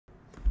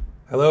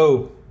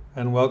Hello,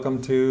 and welcome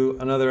to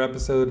another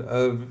episode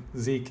of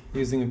Zeke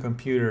using a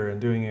computer and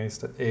doing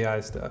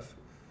AI stuff,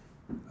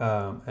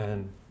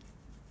 and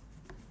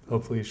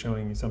hopefully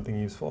showing you something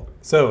useful.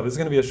 So this is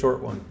going to be a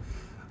short one.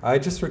 I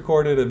just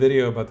recorded a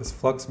video about this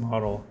Flux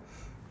model,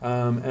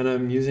 and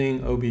I'm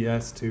using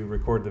OBS to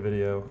record the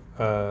video,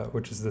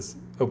 which is this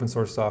open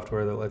source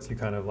software that lets you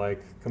kind of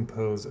like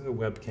compose a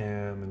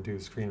webcam and do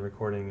screen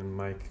recording and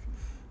mic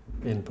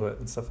input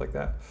and stuff like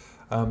that.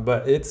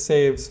 But it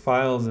saves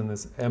files in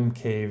this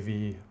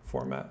MKV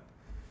format.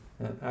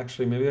 And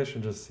actually, maybe I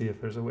should just see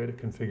if there's a way to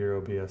configure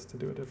OBS to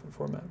do a different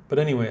format. But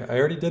anyway, I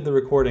already did the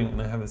recording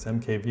and I have this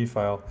MKV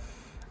file.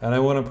 And I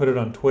want to put it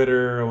on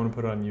Twitter, I want to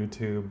put it on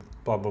YouTube,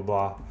 blah, blah,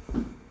 blah.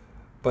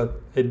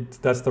 But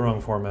that's the wrong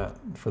format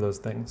for those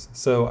things.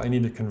 So I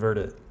need to convert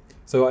it.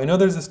 So I know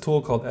there's this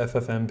tool called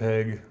FFM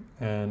Peg.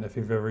 And if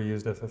you've ever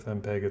used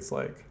FFM Peg, it's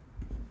like,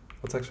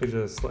 let's actually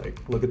just like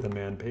look at the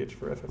man page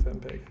for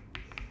FFM Peg.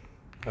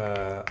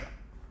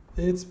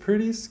 It's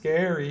pretty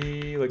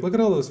scary. Like, look at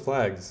all those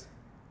flags.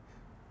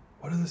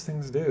 What do those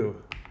things do?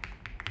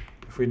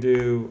 If we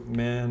do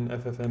man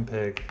FFM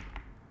Peg.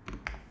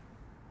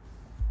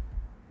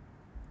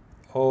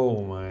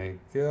 Oh my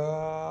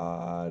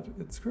God,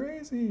 it's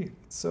crazy.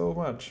 It's so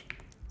much.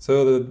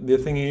 So the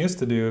thing you used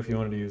to do if you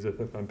wanted to use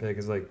FFM Peg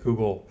is like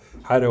Google,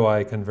 how do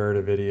I convert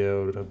a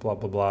video to blah,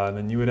 blah, blah, and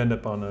then you would end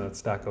up on a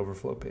Stack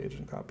Overflow page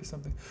and copy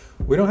something.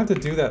 We don't have to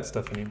do that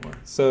stuff anymore.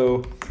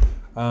 So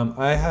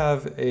I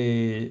have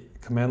a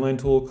command line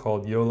tool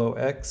called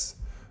YOLOX,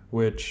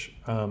 which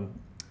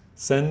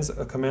sends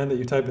a command that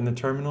you type in the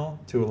terminal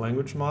to a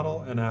language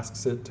model and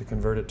asks it to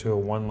convert it to a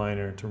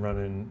one-liner to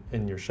run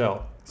in your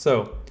shell.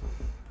 So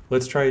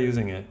let's try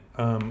using it.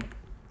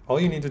 All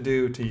you need to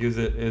do to use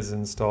it is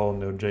install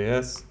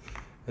Node.js,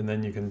 and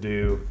then you can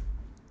do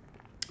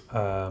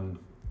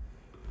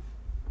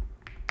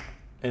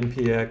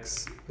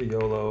npx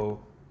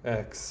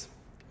YOLOX,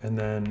 and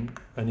then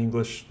an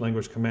English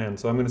language command.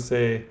 So I'm going to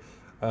say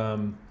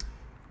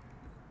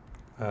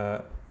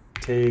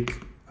take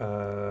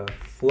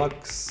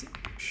flux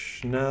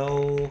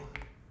schnell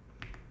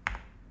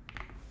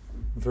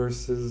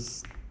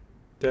versus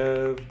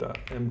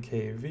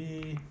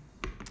dev.mkv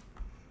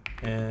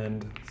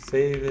and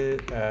save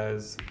it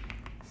as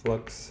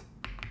flux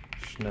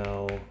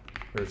schnell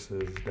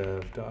versus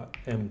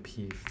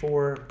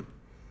dev.mp4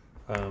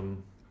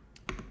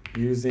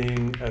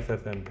 using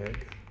FFM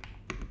Peg.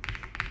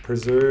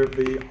 Preserve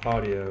the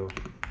audio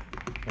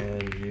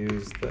and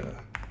use the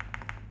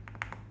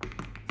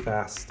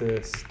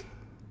fastest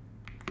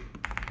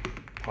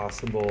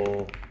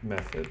possible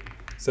method.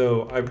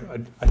 So I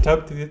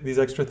typed these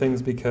extra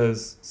things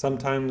because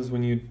sometimes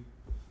when you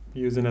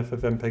use an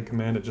FFM Peg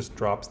command, it just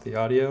drops the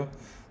audio.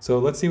 So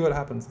let's see what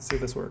happens. Let's see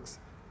if this works.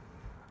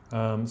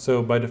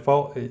 So by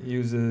default, it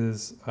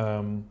uses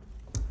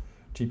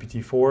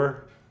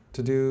GPT-4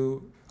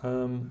 to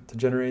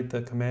generate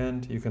the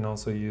command. You can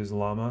also use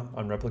Llama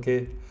on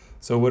Replicate.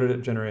 So what did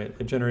it generate?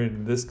 It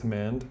generated this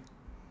command,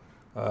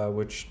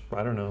 which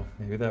I don't know,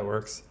 maybe that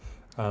works.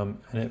 And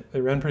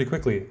it ran pretty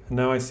quickly. And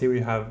now I see we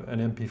have an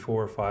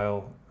MP4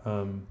 file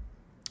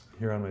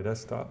here on my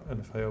desktop. And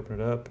if I open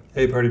it up,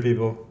 hey party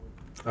people,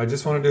 I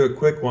just want to do a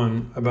quick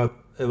one about,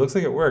 it looks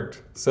like it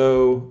worked.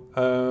 So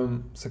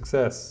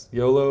success.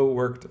 YOLO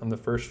worked on the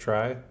first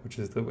try, which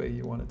is the way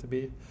you want it to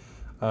be.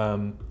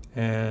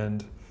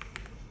 And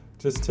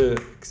just to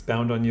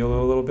expound on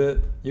YOLO a little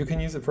bit, you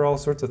can use it for all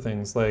sorts of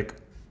things. Like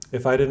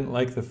if I didn't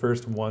like the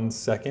first 1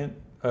 second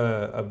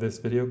of this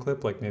video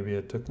clip, like maybe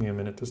it took me a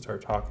minute to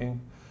start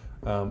talking,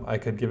 I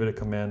could give it a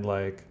command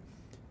like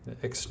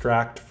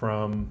extract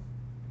from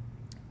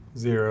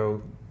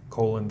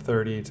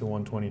 0:30 to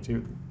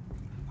 122.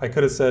 I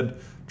could have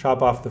said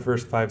chop off the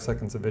first 5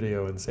 seconds of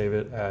video and save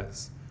it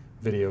as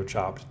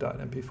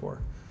videochopped.mp4.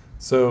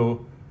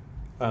 So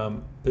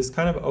this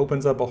kind of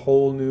opens up a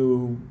whole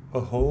new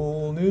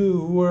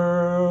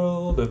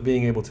world of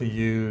being able to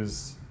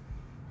use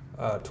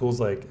tools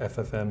like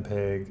FFM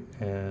Peg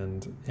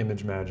and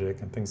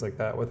ImageMagick and things like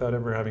that without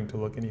ever having to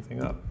look anything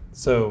up.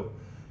 So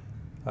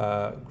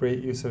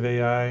great use of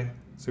AI,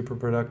 super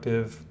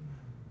productive.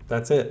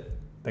 That's it.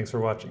 Thanks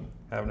for watching.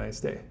 Have a nice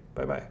day.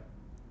 Bye-bye.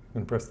 I'm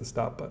going to press the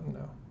stop button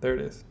now. There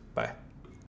it is. Bye.